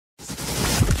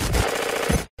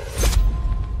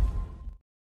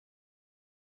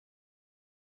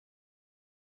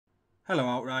Hello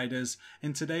Outriders,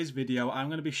 in today's video I'm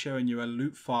going to be showing you a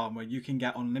loot farm where you can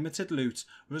get unlimited loot,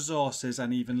 resources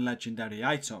and even legendary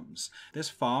items. This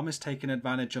farm is taking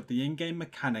advantage of the in-game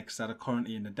mechanics that are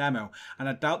currently in the demo, and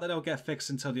I doubt that they'll get fixed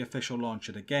until the official launch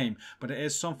of the game, but it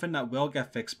is something that will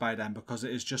get fixed by then because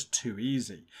it is just too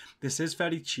easy. This is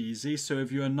very cheesy, so if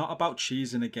you are not about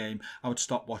cheese in a game I would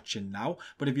stop watching now,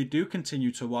 but if you do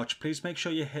continue to watch, please make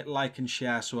sure you hit like and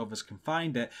share so others can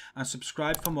find it, and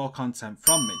subscribe for more content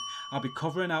from me. I'll be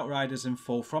covering Outriders in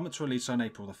full from its release on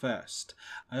April the 1st.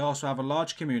 I also have a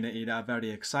large community that are very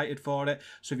excited for it,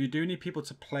 so if you do need people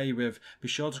to play with, be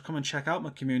sure to come and check out my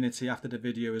community after the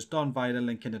video is done via the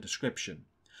link in the description.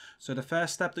 So the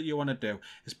first step that you want to do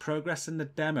is progress in the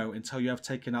demo until you have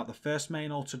taken out the first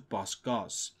main altered boss,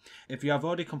 Goz. If you have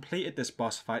already completed this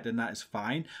boss fight then that is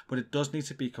fine, but it does need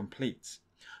to be complete.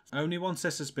 Only once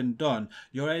this has been done,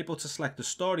 you're able to select the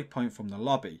story point from the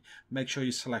lobby. Make sure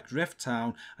you select Rift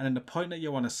Town, and then the point that you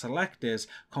want to select is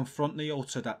confront the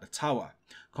altered at the tower.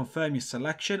 Confirm your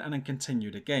selection and then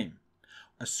continue the game.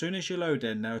 As soon as you load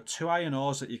in, there are 2 iron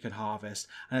ores that you can harvest,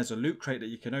 and there's a loot crate that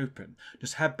you can open.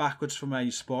 Just head backwards from where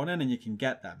you spawn in and you can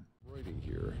get them. Writing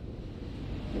here.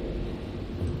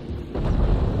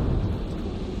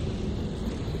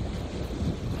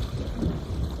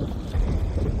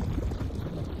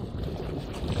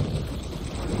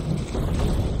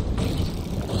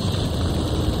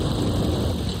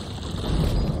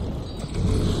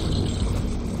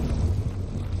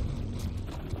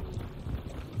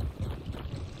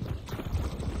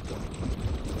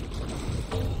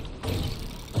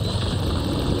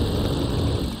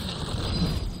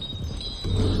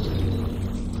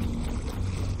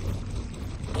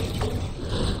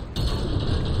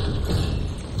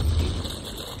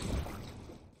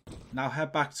 Now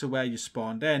head back to where you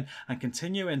spawned in and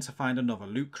continue in to find another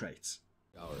loot crate.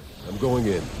 I'm going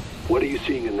in. What are you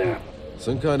seeing in there?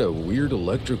 Some kind of weird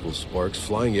electrical sparks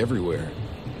flying everywhere.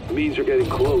 Means you're getting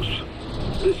close.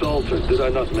 This altar, did I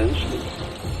not mention?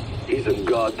 He's a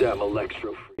goddamn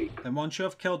electro freak. Then once you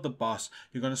have killed the boss,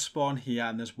 you're going to spawn here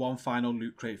and there's one final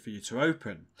loot crate for you to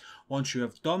open. Once you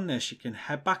have done this, you can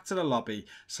head back to the lobby,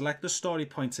 select the story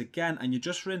point again, and you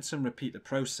just rinse and repeat the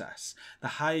process. The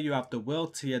higher you have the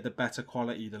world tier, the better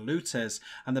quality the loot is,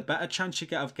 and the better chance you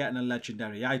get of getting a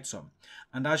legendary item.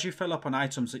 And as you fill up on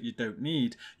items that you don't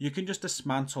need, you can just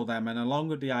dismantle them, and along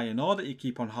with the iron ore that you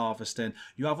keep on harvesting,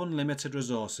 you have unlimited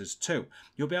resources too.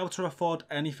 You'll be able to afford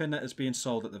anything that is being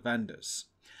sold at the vendors.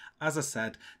 As I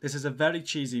said, this is a very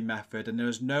cheesy method and there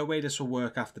is no way this will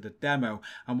work after the demo,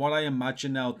 and what I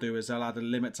imagine they'll do is they'll add a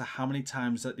limit to how many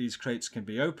times that these crates can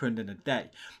be opened in a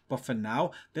day. But for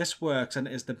now, this works and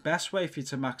it is the best way for you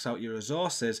to max out your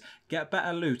resources, get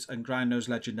better loot and grind those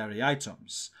legendary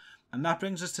items. And that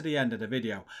brings us to the end of the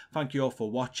video. Thank you all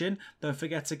for watching. Don't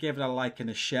forget to give it a like and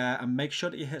a share, and make sure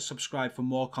that you hit subscribe for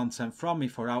more content from me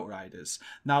for Outriders.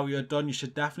 Now you're done, you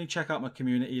should definitely check out my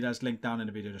community that's linked down in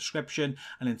the video description.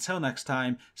 And until next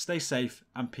time, stay safe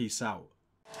and peace out.